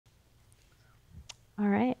All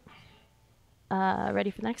right. Ready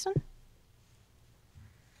for the next one?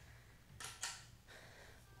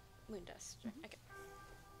 Moon dust. Okay.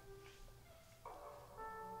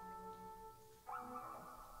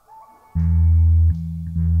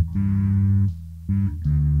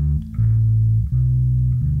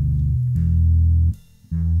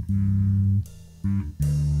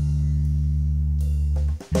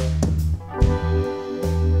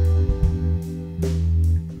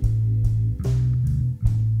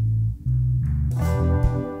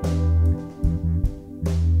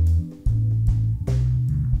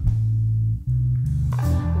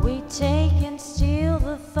 We take and steal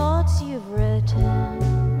the thoughts you've written.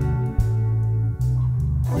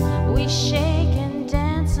 We shake and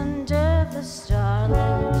dance under the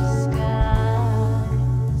starlit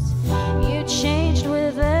skies. You changed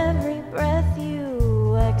with every breath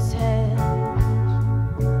you exhaled.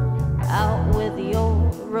 Out with the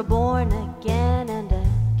old, reborn again and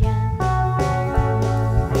again.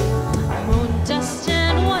 Moon dust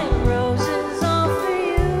and white roses all for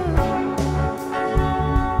you.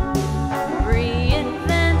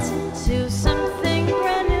 Reinvent into something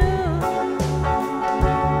brand new.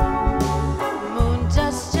 Moon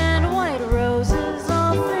dust and white roses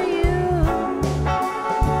all for you.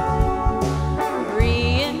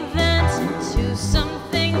 Reinvent into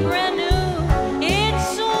something brand new.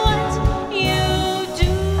 It's what you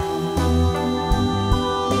do.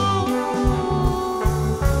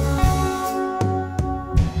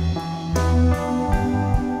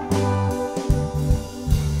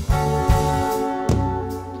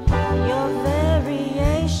 Your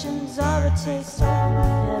variations are a taste of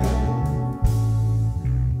heaven.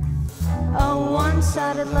 A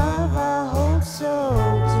one-sided love I hold so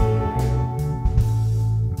dear.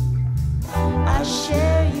 I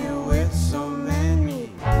share you with so many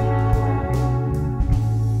people.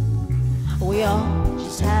 We all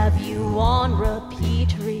just have you on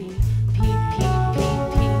repeat, repeat, repeat,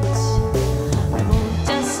 repeat. Moon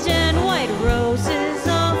dust and white roses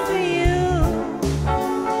all for you.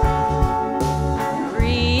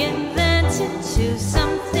 Reinvent into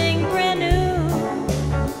something brand new.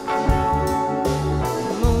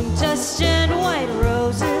 Moon dust and white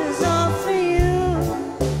roses all for you.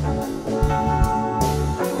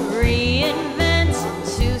 Reinvent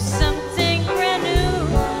into something brand new.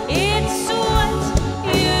 It's what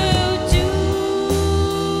you do.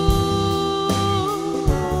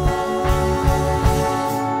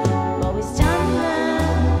 Always done that.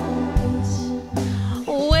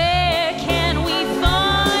 Where can we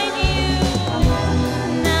find you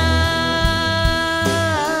now?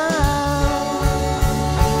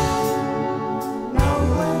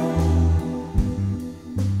 Nowhere,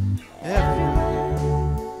 everywhere.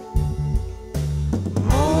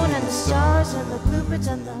 Moon and the stars and the bluebirds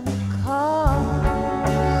and the cars.